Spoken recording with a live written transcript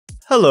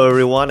Hello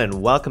everyone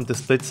and welcome to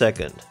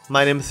SplitSecond.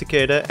 My name is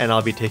Sequeira and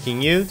I'll be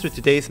taking you through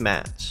today's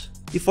match.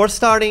 Before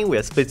starting, we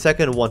at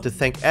SplitSecond want to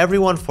thank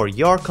everyone for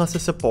your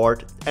constant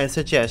support and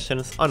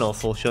suggestions on all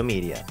social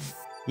media.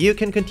 You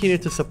can continue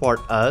to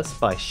support us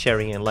by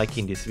sharing and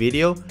liking this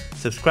video,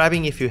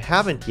 subscribing if you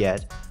haven't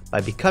yet,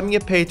 by becoming a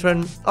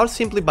patron, or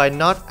simply by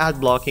not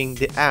ad-blocking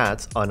the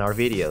ads on our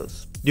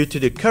videos. Due to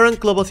the current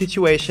global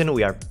situation,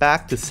 we are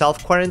back to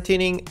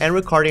self-quarantining and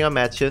recording our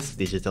matches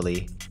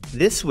digitally.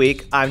 This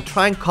week, I'm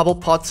trying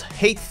Cobblepott's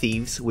Hate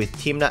Thieves with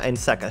Tymna and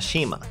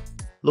Sakashima.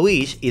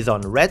 Luís is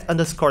on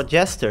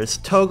red_jester's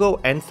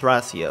Toggo and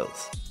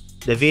Thrasios.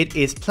 David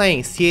is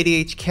playing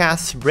cEDH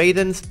cast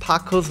Braden's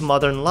Pako's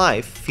Modern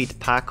Life feat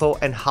Pako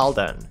and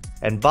Haldan.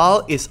 And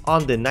Baal is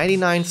on the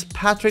 99's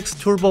Patrick's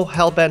Turbo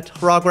Hellbent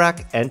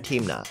Rograkh and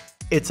Tymna.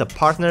 It's a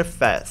partner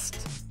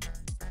fest.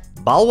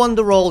 Baal won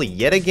the role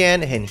yet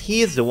again and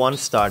he is the one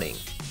starting.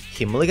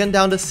 He mulliganed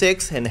down to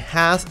 6 and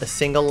has a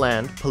single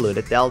land,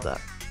 Polluted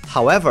Delta.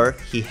 However,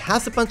 he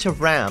has a bunch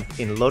of ramp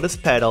in Lotus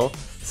Petal,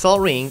 Sol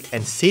Ring,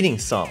 and Seeding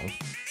Song,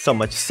 so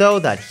much so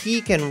that he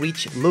can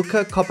reach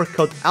Luca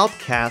Coppercoat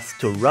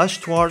Outcast to rush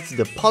towards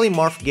the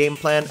Polymorph game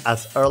plan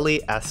as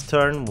early as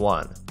turn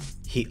 1.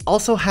 He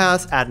also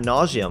has Ad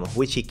Nauseam,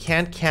 which he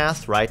can't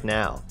cast right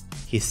now.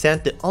 He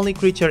sent the only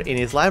creature in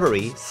his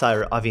library,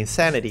 Sire of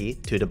Insanity,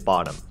 to the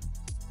bottom.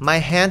 My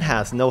hand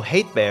has no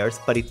hate bears,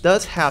 but it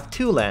does have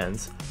 2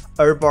 lands,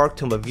 Urborg,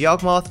 Tomb of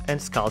Yawgmoth,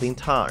 and Scalding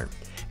Tarn,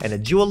 and a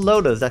Jewel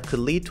Lotus that could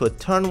lead to a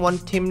turn 1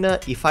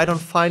 Tymna if I don't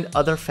find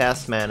other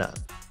fast mana.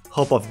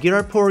 Hope of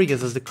Girapur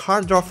uses the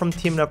card draw from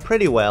Tymna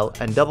pretty well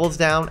and doubles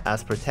down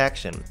as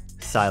protection.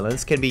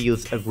 Silence can be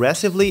used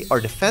aggressively or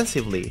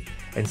defensively,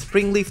 and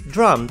Springleaf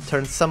Drum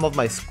turns some of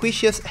my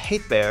squishiest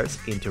hate bears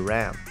into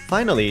ramp.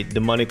 Finally, the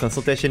money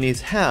consultation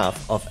is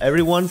half of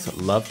everyone's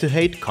love to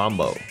hate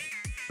combo.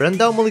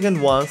 Brandao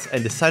mulliganed once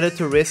and decided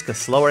to risk a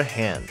slower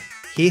hand.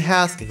 He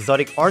has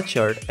Exotic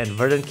Orchard and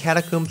Verdant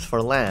Catacombs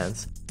for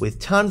lands, with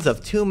tons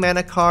of 2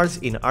 mana cards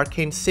in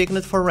Arcane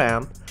Signet for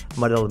ramp,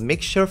 Muddled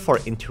Mixture for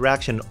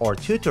interaction or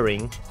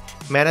tutoring,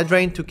 Mana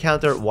Drain to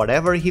counter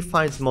whatever he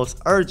finds most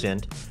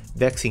urgent,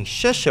 Vexing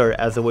Shusher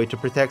as a way to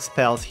protect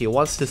spells he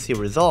wants to see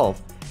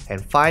resolve,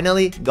 and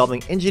finally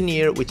Goblin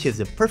Engineer, which is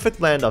the perfect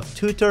blend of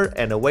tutor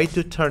and a way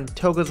to turn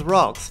Toggo's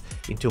rocks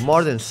into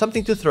more than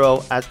something to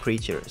throw at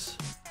creatures.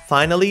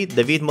 Finally,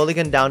 David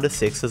mulliganed down to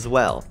 6 as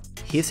well.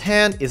 His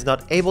hand is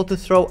not able to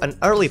throw an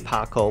early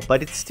Pako,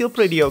 but it's still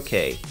pretty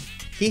okay.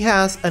 He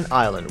has an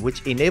island,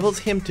 which enables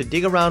him to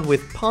dig around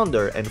with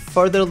Ponder and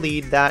further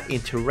lead that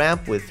into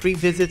ramp with 3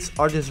 visits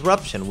or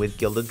disruption with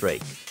Gilded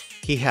Drake.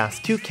 He has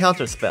 2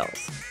 counter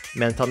spells,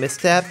 Mental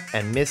Misstep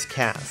and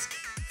Miscast.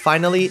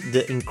 Finally,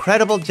 the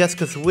incredible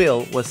Jessica's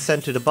Will was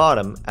sent to the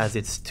bottom as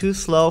it's too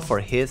slow for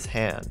his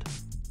hand.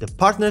 The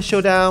partner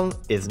showdown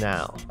is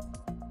now.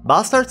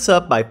 Baal starts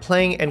up by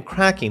playing and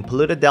cracking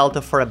Polluted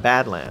Delta for a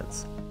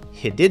Badlands.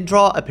 He did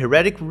draw a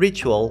Pyretic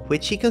Ritual,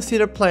 which he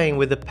considered playing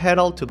with the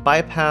Petal to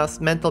bypass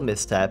Mental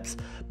Missteps,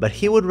 but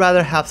he would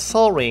rather have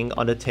Sol Ring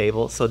on the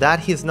table so that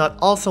he's not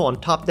also on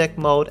top deck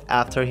mode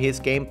after his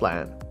game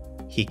plan.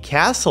 He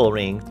casts Sol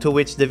Ring, to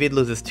which David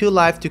loses 2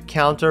 life to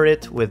counter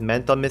it with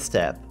Mental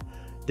Misstep.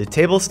 The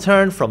tables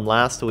turned from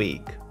last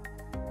week.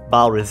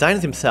 Baal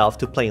resigns himself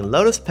to playing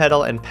Lotus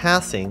Petal and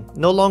passing,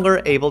 no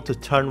longer able to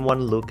turn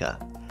 1 Luca.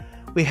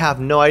 We have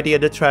no idea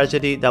the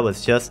tragedy that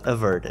was just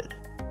averted.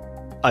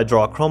 I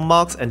draw a Chrome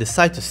Mox and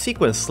decide to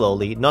sequence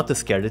slowly, not to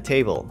scare the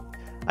table.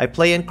 I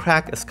play and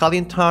crack a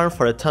Scalding Tarn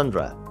for a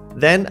Tundra.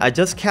 Then I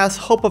just cast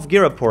Hope of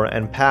Girapur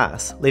and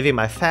pass, leaving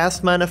my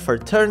fast mana for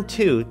turn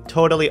 2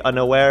 totally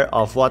unaware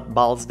of what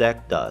Baal's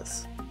deck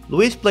does.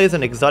 Luís plays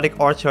an Exotic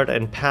Orchard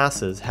and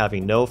passes,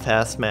 having no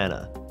fast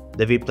mana.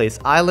 David plays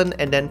Island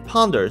and then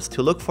ponders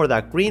to look for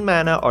that green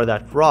mana or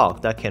that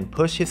rock that can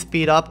push his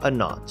speed up a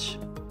notch.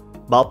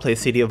 Baal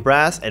plays City of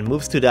Brass and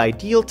moves to the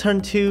ideal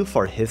turn 2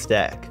 for his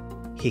deck.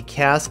 He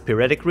casts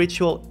Pyretic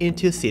Ritual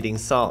into Seeding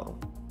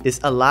Song. This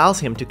allows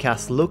him to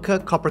cast Luca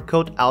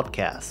Coppercoat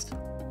Outcast.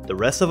 The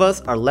rest of us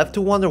are left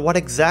to wonder what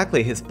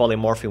exactly his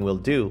polymorphing will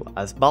do,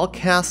 as Baal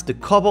casts the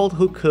Kobold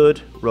Who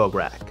Could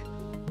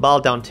Rograkh. Baal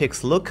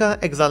downticks Luca,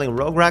 exiling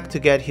Rograkh to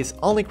get his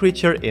only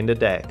creature in the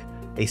deck,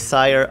 a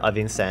Sire of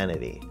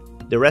Insanity.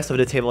 The rest of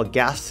the table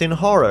gasps in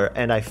horror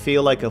and I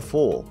feel like a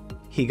fool.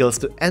 He goes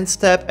to end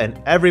step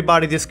and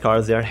everybody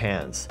discards their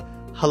hands.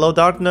 Hello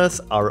Darkness,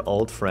 our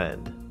old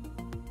friend.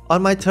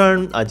 On my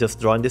turn, I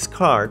just draw and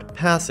discard,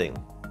 passing.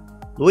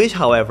 Luís,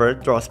 however,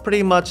 draws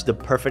pretty much the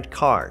perfect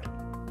card.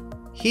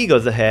 He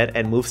goes ahead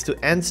and moves to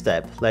end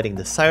step, letting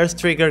the Sire's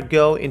trigger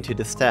go into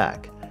the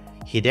stack.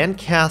 He then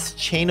casts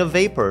Chain of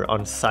Vapor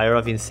on Sire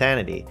of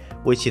Insanity,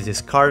 which is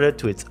discarded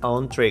to its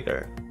own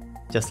trigger.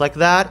 Just like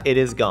that, it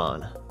is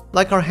gone.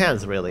 Like our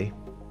hands, really.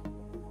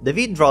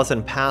 David draws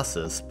and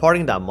passes,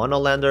 porting that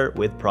monolander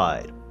with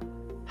pride.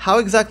 How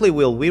exactly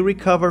will we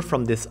recover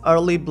from this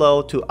early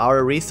blow to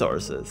our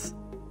resources?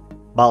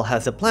 Baal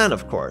has a plan,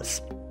 of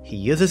course. He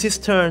uses his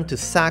turn to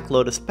sack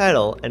Lotus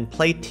Petal and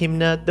play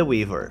Tymna the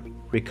Weaver.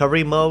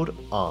 Recovery mode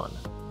on.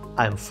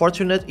 I'm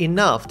fortunate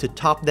enough to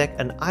top deck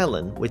an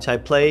island which I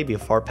play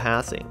before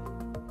passing.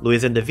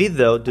 Luís and David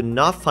though do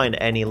not find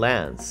any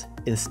lands,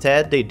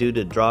 instead they do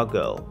the draw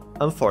go.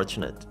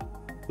 Unfortunate.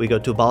 We go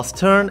to Baal's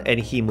turn and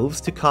he moves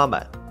to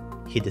combat.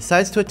 He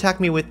decides to attack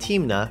me with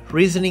Tymna,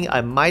 reasoning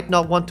I might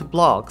not want to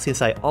block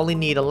since I only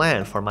need a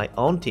land for my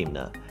own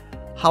Tymna.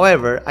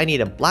 However, I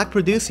need a black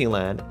producing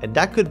land and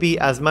that could be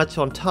as much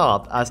on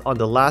top as on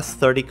the last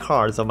 30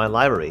 cards of my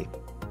library.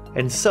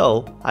 And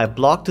so, I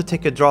block to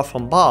take a draw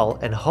from Baal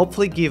and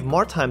hopefully give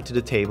more time to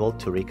the table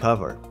to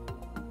recover.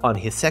 On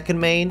his second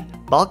main,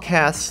 Baal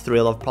casts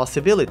Thrill of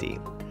Possibility.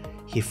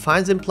 He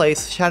finds in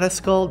place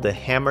Shadowskull the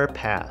Hammer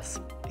Pass.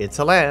 It's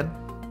a land.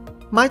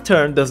 My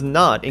turn does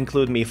not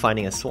include me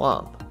finding a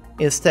swamp.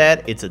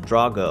 Instead, it's a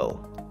draw go.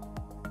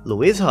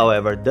 Luís,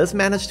 however, does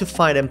manage to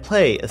find and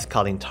play a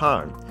Scalding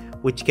Tarn,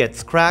 which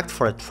gets cracked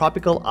for a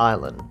tropical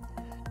island.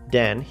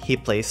 Then he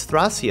plays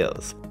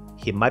Thrasios.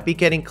 He might be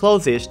getting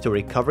close-ish to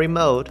recovery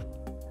mode.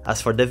 As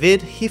for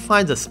David, he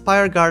finds a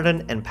Spire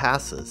Garden and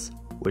passes.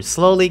 We're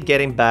slowly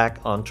getting back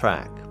on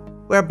track.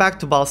 We're back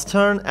to Baal's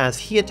turn as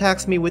he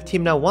attacks me with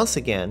Tymna once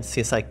again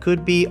since I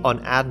could be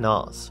on ad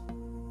nos.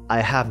 I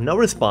have no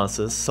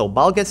responses, so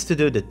Baal gets to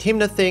do the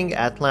Tymna thing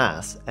at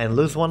last and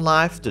lose 1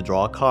 life to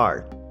draw a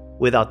card.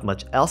 Without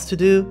much else to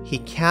do, he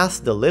casts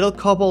the little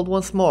kobold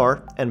once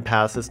more and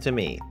passes to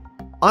me.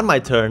 On my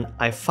turn,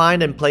 I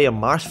find and play a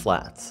Marsh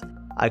Flats.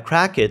 I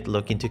crack it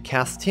looking to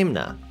cast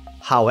Tymna.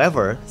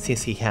 However,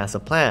 since he has a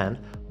plan,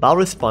 Baal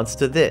responds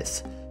to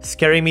this,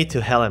 scaring me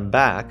to hell and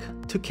back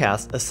to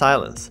cast a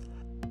Silence.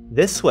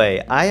 This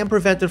way, I am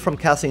prevented from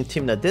casting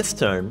Tymna this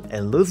turn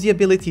and lose the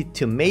ability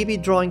to maybe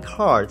drawing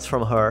cards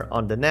from her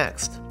on the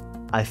next.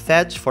 I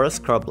fetch for a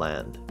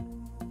scrubland.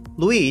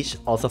 Luís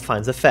also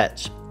finds a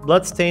fetch,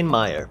 Bloodstained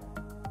Mire.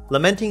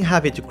 Lamenting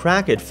having to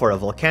crack it for a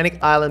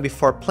volcanic island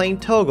before playing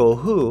Toggo,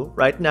 who,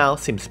 right now,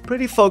 seems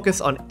pretty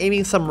focused on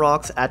aiming some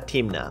rocks at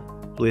Tymna.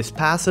 Luís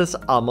passes,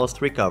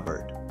 almost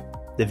recovered.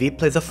 David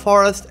plays a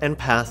forest and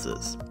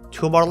passes.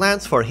 2 more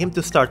lands for him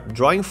to start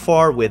drawing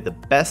 4 with the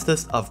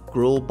bestest of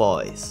Gruul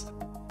boys.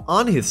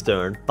 On his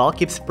turn, Baal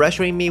keeps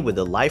pressuring me with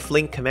the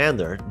Lifelink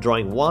Commander,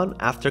 drawing 1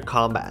 after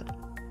combat.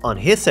 On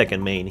his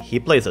second main, he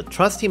plays a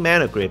trusty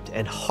Mana Crypt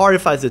and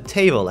horrifies the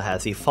table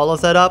as he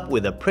follows that up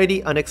with a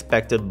pretty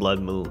unexpected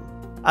Blood Moon.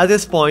 At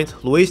this point,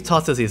 Luís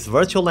tosses his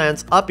virtual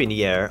lands up in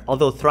the air,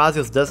 although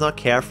Thrasios does not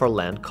care for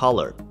land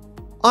color.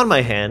 On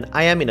my hand,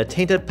 I am in a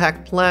Tainted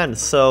Pact plan,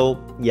 so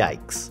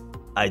yikes.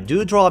 I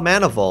do draw a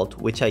Mana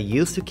Vault, which I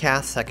use to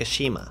cast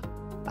Sakashima.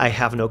 I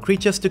have no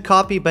creatures to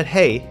copy, but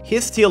hey,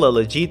 he's still a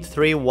legit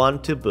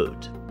 3/1 to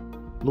boot.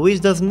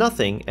 Luís does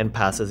nothing and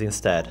passes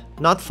instead,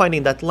 not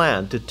finding that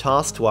land to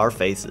toss to our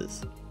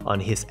faces. On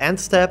his end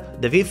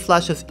step, David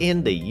flashes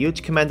in the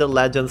huge Commander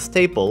Legend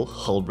staple,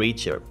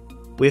 Hullbreacher.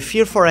 We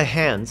fear for a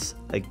hands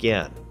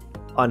again.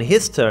 On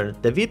his turn,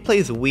 David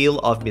plays Wheel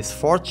of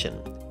Misfortune.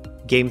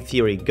 Game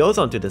Theory goes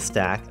onto the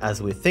stack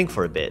as we think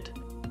for a bit.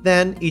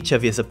 Then each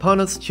of his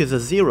opponents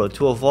chooses 0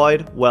 to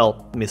avoid,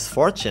 well,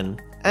 misfortune,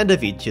 and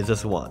David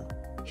chooses 1.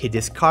 He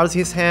discards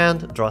his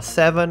hand, draws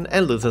 7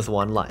 and loses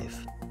 1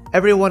 life.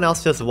 Everyone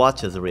else just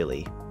watches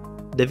really.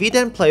 David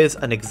then plays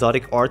an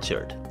Exotic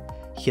Orchard.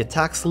 He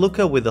attacks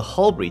Luca with the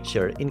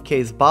Hullbreacher in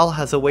case Baal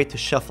has a way to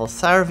shuffle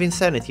Sire of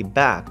Insanity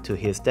back to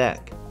his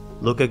deck.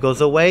 Luca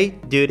goes away,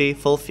 duty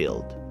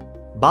fulfilled.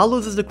 Baal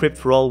loses the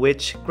Crypt roll,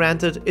 which,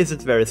 granted,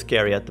 isn't very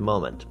scary at the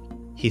moment.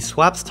 He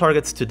swaps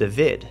targets to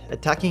David,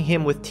 attacking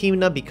him with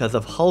Tymna because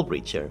of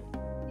Hullbreacher.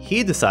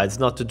 He decides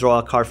not to draw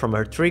a card from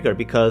her trigger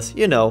because,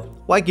 you know,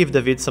 why give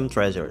David some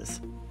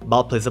treasures?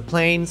 Baal plays a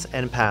Plains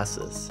and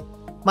passes.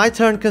 My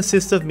turn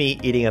consists of me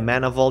eating a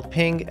Mana Vault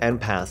ping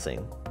and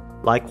passing.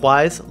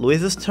 Likewise,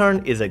 Luís's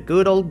turn is a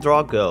good old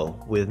draw go,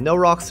 with no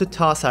rocks to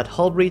toss at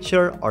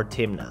Hullbreacher or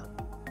Tymna.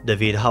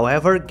 David,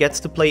 however, gets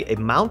to play a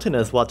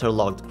Mountainous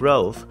Waterlogged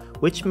Grove,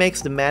 which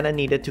makes the mana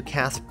needed to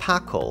cast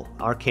Pako,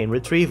 Arcane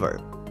Retriever.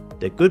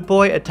 The good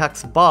boy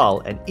attacks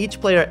Baal and each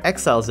player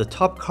exiles the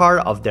top card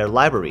of their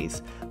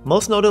libraries,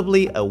 most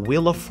notably a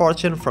Wheel of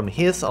Fortune from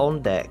his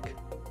own deck.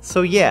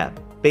 So yeah,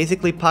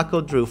 basically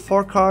Pako drew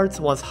 4 cards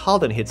once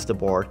Haldan hits the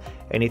board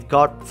and it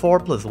got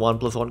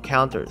 4+1/+1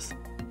 counters.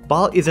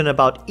 Baal isn't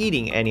about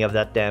eating any of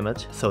that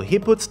damage, so he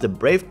puts the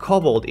Brave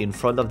Kobold in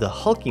front of the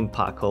hulking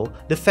Pako,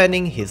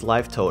 defending his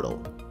life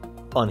total.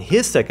 On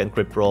his second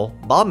crypt roll,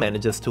 Baal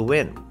manages to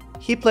win.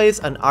 He plays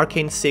an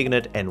Arcane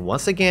Signet and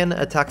once again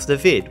attacks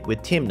David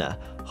with Tymna,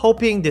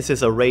 hoping this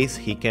is a race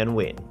he can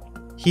win.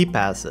 He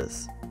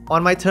passes.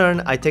 On my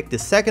turn, I take the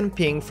second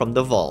ping from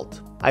the vault.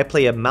 I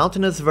play a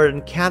Mountainous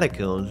Verdant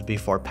Catacombs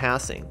before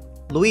passing.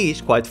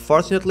 Luís quite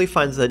fortunately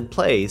finds in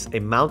place a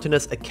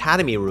Mountainous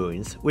Academy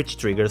Ruins, which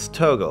triggers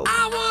Toggo,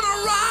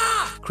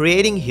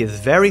 creating his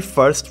very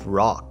first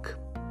rock.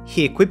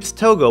 He equips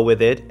Toggo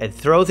with it and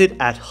throws it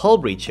at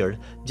Hullbreacher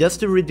just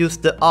to reduce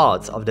the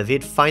odds of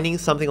David finding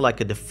something like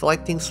a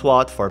deflecting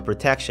swat for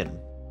protection.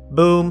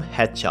 Boom,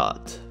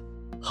 headshot.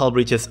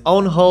 Hullbreacher's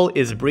own hull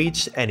is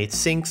breached and it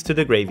sinks to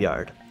the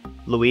graveyard.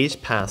 Luís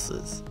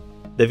passes.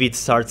 David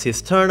starts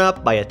his turn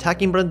up by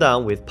attacking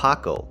Braden with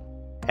Pako.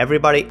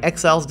 Everybody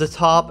exiles the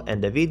top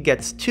and David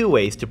gets 2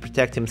 ways to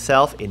protect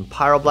himself in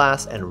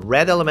Pyroblast and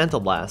Red Elemental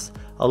Blast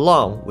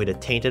along with a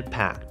Tainted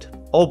Pact.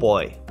 Oh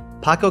boy.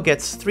 Pako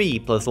gets 3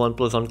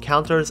 +1/+1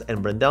 counters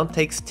and Braden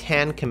takes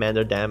 10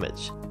 commander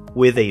damage.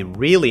 With a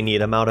really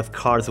neat amount of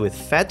cards with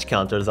fetch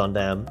counters on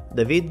them,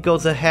 David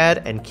goes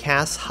ahead and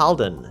casts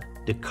Haldan.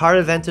 The card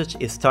advantage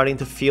is starting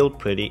to feel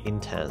pretty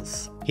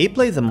intense. He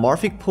plays a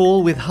Morphic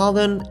Pool with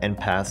Haldan and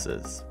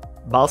passes.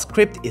 Baal's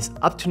Crypt is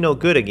up to no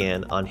good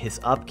again on his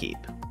upkeep.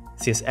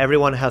 Since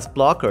everyone has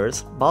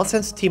blockers, Baal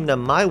sends Tymna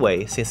my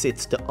way since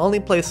it's the only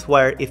place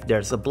where if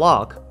there's a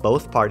block,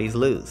 both parties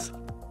lose.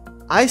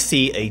 I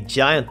see a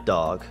giant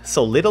dog,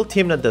 so little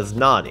Tymna does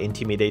not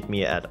intimidate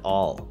me at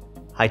all.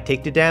 I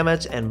take the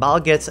damage and Baal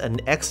gets an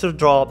extra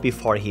draw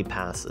before he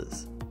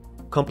passes.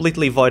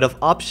 Completely void of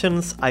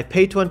options, I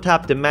pay to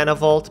untap the Mana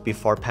Vault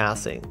before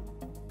passing.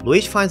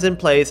 Luís finds and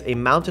plays a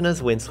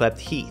Mountainous Windswept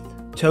Heath.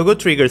 Toggo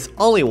triggers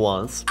only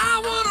once,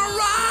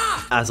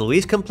 as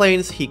Luís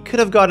complains he could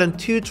have gotten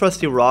 2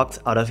 trusty rocks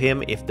out of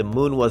him if the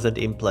moon wasn't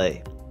in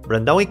play.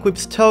 Braden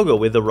equips Toggo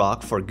with the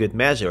rock for good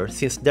measure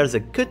since there's a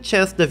good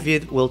chance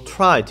David will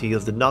try to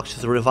use the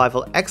Noxious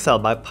Revival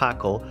exiled by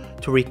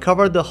Pako to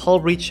recover the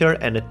Hullbreacher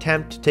and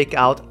attempt to take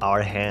out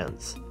our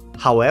hands.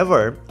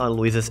 However, on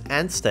Luís's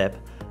end step,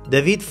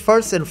 David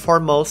first and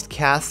foremost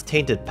casts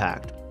Tainted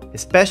Pact,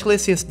 especially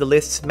since the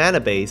list's mana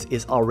base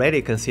is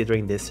already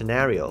considering this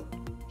scenario.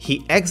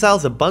 He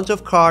exiles a bunch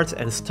of cards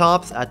and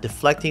stops at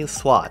Deflecting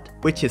Swat,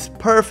 which is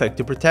perfect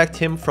to protect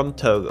him from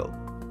Toggo.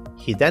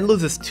 He then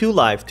loses 2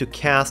 life to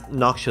cast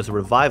Noxious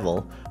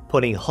Revival,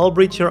 putting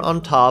Hullbreacher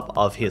on top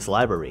of his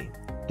library.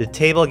 The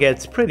table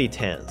gets pretty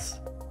tense.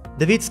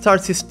 David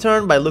starts his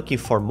turn by looking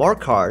for more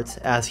cards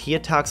as he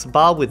attacks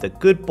Baal with the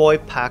good boy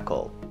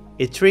Pako.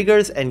 It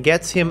triggers and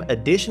gets him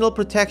additional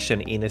protection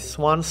in a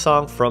swan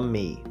song from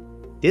me.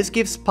 This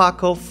gives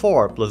Pako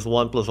 4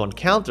 +1/+1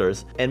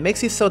 counters and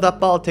makes it so that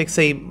Baal takes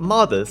a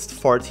modest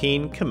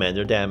 14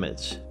 commander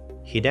damage.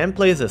 He then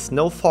plays a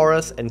Snow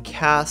Forest and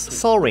casts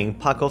Sol Ring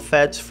Pako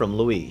Fetch from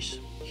Luís.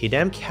 He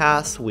then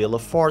casts Wheel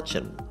of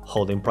Fortune.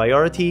 Holding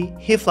priority,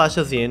 he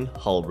flashes in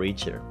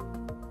Hullbreacher.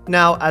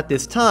 Now at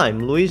this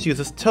time, Luís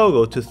uses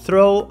Toggo to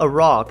throw a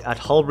rock at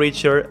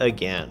Hullbreacher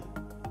again.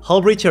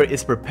 Hullbreacher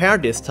is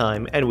prepared this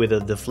time and with a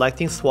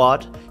Deflecting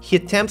Swat, he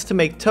attempts to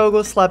make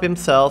Toggo slap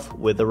himself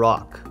with the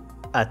rock.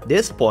 At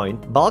this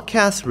point, Baal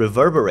casts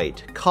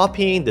Reverberate,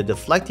 copying the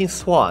Deflecting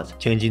Swat,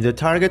 changing the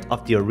target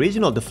of the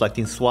original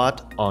Deflecting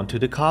Swat onto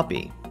the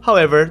copy.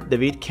 However,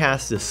 David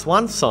casts the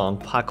Swan Song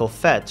Pako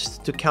Fetch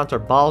to counter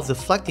Baal's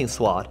Deflecting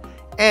Swat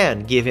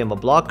and give him a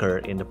blocker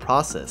in the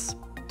process.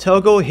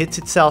 Toggo hits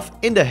itself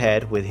in the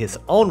head with his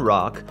own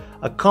rock,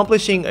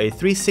 accomplishing a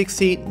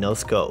 360 no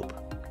scope.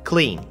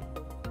 Clean.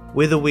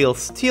 With the wheel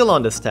still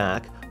on the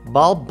stack,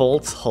 Baal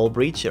bolts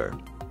Hullbreacher.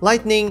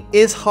 Lightning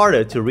is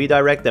harder to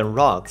redirect than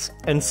rocks,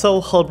 and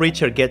so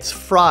Hullbreacher gets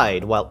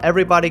fried while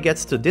everybody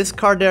gets to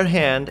discard their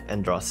hand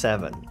and draw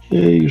 7.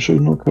 Yay,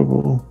 should not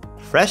cover.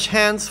 Fresh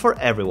hands for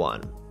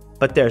everyone.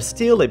 But there's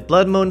still a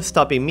Blood Moon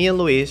stopping me and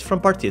Luís from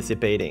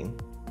participating.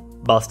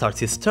 Baal starts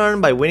his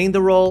turn by winning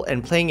the roll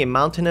and playing a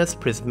Mountainous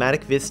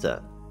Prismatic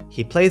Vista.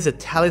 He plays a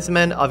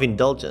Talisman of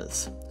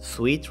Indulgence,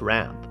 Sweet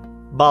Ramp.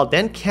 Baal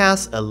then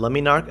casts a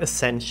Luminarch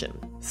Ascension.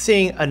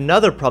 Seeing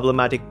another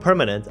problematic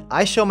permanent,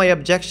 I show my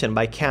objection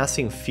by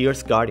casting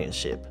Fierce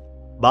Guardianship.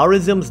 Baal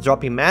resumes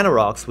dropping mana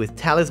rocks with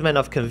Talisman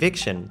of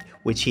Conviction,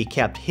 which he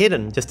kept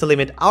hidden just to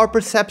limit our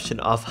perception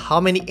of how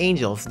many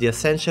angels the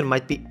Ascension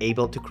might be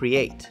able to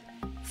create.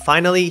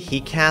 Finally, he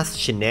casts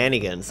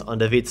Shenanigans on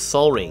David's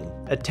Sol Ring,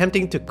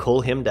 attempting to cool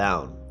him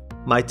down.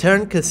 My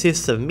turn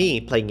consists of me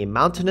playing a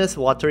Mountainous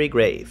Watery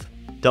Grave.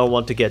 Don't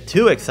want to get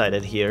too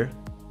excited here.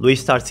 Luís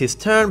starts his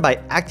turn by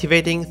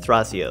activating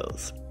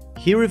Thrasios.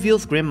 He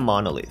reveals Grim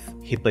Monolith.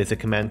 He plays a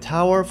command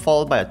tower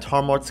followed by a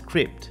Tormod's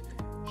Crypt.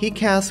 He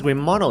casts Grim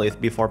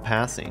Monolith before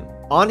passing.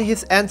 On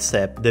his end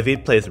step,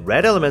 David plays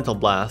Red Elemental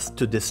Blast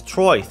to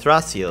destroy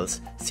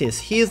Thrasios since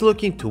he is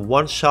looking to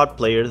one-shot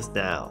players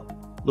now.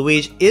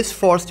 Luís is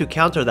forced to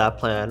counter that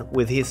plan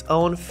with his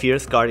own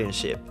Fierce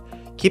Guardianship,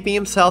 keeping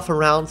himself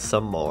around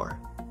some more.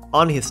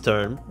 On his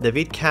turn,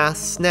 David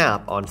casts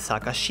Snap on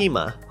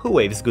Sakashima, who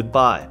waves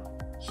goodbye.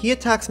 He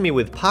attacks me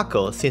with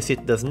Pako since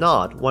it does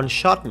not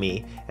one-shot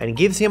me and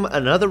gives him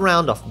another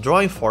round of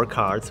drawing 4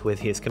 cards with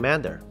his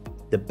commander.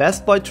 The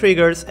Best Boy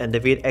triggers and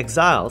David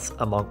exiles,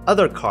 among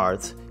other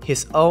cards,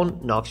 his own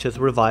Noxious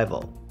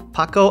Revival.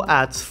 Pako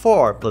adds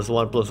 4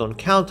 +1/+1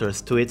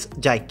 counters to its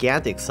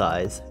gigantic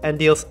size and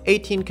deals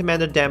 18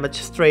 commander damage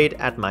straight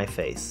at my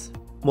face.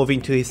 Moving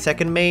to his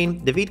second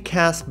main, David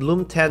casts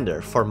Bloom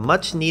Tender for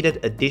much needed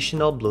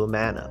additional blue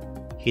mana.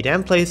 He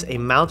then plays a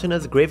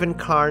Mountainous Graven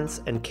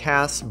Cairns and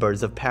casts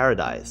Birds of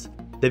Paradise.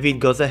 David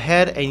goes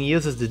ahead and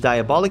uses the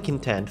Diabolic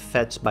Intent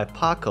fetched by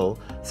Pako,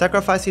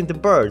 sacrificing the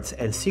birds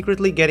and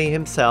secretly getting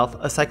himself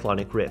a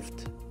Cyclonic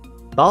Rift.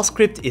 Baal's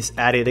Crypt is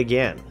at it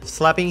again,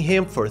 slapping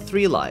him for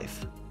 3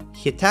 life.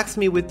 He attacks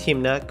me with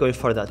Tymna, going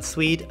for that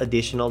sweet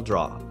additional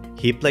draw.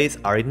 He plays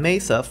Arid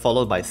Mesa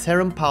followed by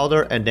Serum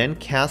Powder and then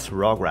casts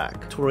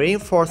Rograkh to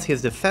reinforce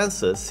his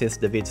defenses since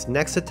David's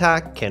next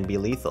attack can be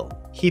lethal.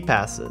 He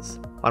passes.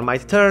 On my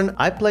turn,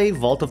 I play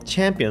Vault of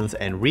Champions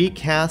and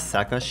recast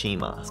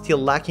Sakashima, still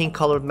lacking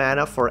colored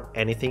mana for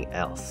anything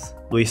else.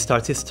 Luís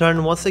starts his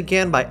turn once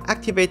again by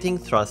activating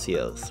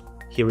Thrasios.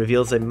 He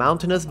reveals a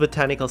mountainous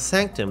botanical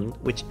sanctum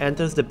which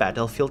enters the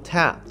battlefield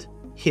tapped.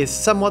 He is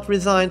somewhat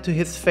resigned to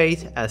his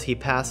fate as he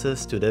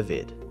passes to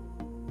David.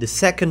 The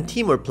second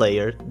Timur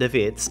player,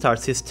 David,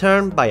 starts his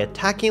turn by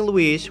attacking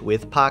Luís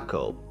with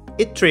Pako.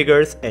 It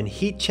triggers and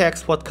he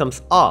checks what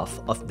comes off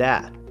of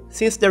that.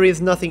 Since there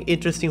is nothing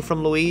interesting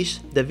from Luís,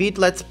 David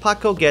lets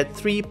Pako get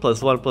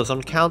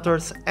 3+1/+1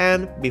 counters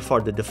and,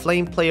 before the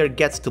Deflame player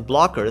gets to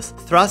blockers,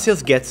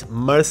 Thrasios gets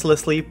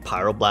mercilessly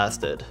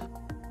pyroblasted.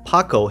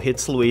 Pako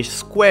hits Luís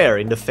square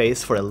in the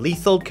face for a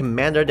lethal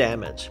commander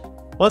damage.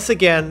 Once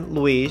again,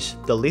 Luís,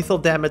 the lethal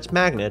damage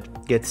magnet,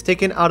 gets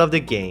taken out of the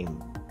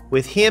game.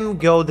 With him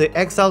go the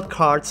exiled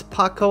cards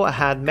Pako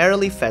had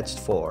merrily fetched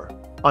for.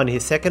 On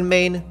his second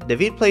main,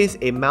 David plays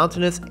a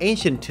mountainous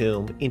ancient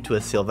tomb into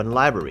a Sylvan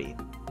library.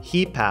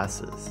 He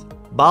passes.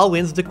 Baal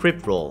wins the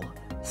crypt roll,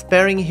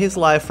 sparing his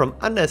life from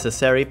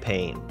unnecessary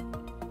pain.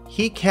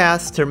 He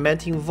casts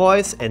Tormenting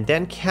Voice and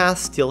then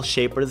casts Steel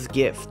Shaper's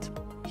Gift.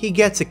 He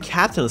gets a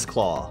Captain's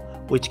Claw,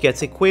 which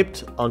gets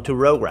equipped onto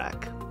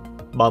Rograkh.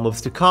 Baal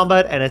moves to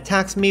combat and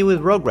attacks me with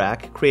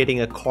Rograkh,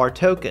 creating a core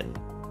token.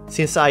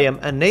 Since I am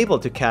unable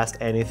to cast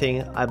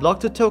anything, I block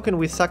the token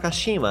with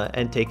Sakashima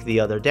and take the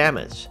other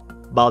damage.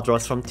 Baal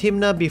draws from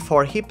Tymna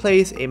before he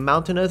plays a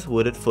Mountainous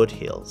Wooded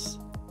Foothills.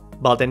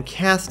 Baal then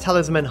casts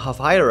Talisman of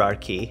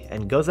Hierarchy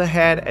and goes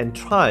ahead and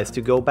tries to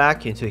go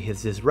back into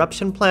his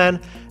Disruption plan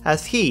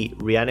as he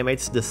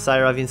reanimates the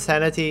Sire of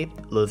Insanity,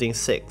 losing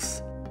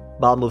 6.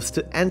 Baal moves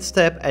to end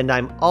step and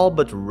I'm all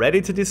but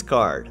ready to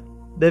discard.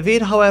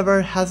 David,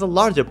 however, has a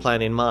larger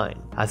plan in mind.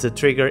 As the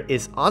trigger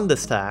is on the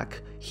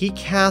stack, he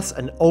casts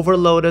an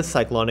overloaded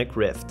Cyclonic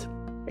Rift.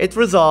 It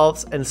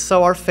resolves, and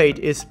so our fate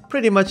is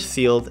pretty much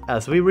sealed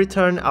as we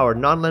return our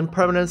non-land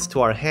permanents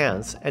to our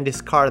hands and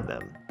discard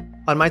them.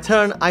 On my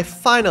turn, I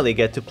finally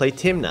get to play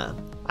Tymna.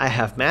 I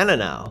have mana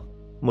now.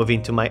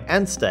 Moving to my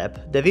end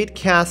step, David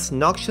casts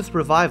Noxious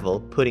Revival,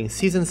 putting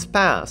Seasons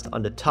Past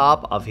on the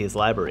top of his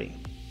library.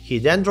 He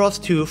then draws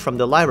 2 from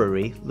the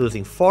library,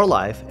 losing 4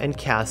 life, and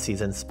casts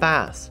Seasons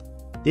Past.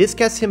 This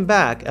gets him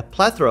back a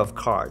plethora of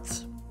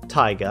cards: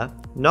 Taiga,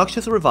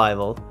 Noxious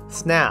Revival,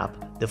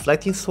 Snap,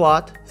 Deflecting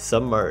Swat,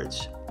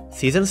 Submerge.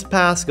 Seasons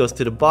Past goes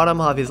to the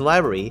bottom of his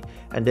library,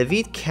 and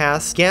David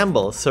casts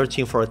Gamble,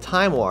 searching for a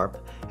Time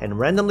Warp, and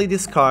randomly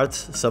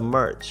discards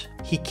Submerge.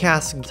 He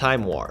casts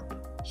Time Warp.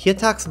 He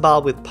attacks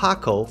Baal with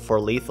Pako for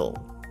lethal.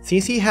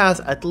 Since he has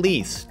at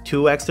least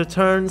 2 extra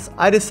turns,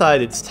 I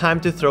decide it's time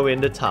to throw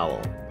in the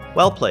towel.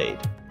 Well played.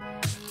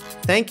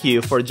 Thank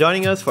you for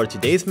joining us for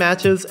today's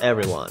matches,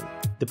 everyone.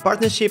 The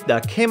partnership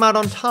that came out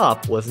on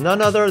top was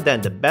none other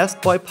than the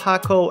best boy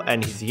Pako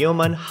and his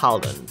human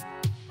Haldan.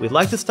 We'd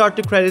like to start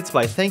the credits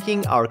by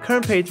thanking our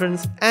current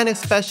patrons and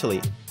especially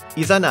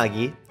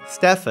Izanagi,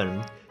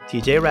 Stefan,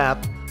 TJ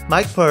Rap,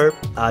 Mike Perp,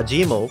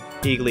 Ajimo,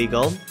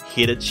 Iglegal,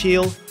 Heated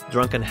Shield,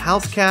 Drunken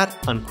Housecat,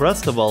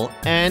 Uncrustable,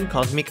 and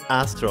Cosmic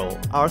Astro,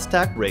 our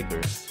stack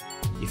breakers.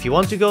 If you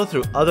want to go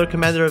through other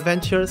Commander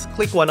adventures,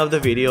 click one of the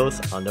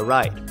videos on the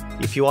right.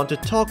 If you want to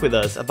talk with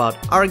us about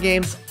our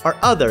games or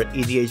other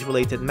EDH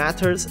related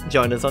matters,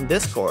 join us on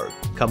Discord.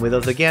 Come with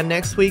us again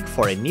next week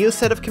for a new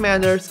set of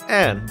commanders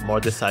and more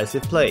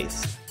decisive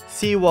plays.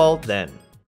 See you all then.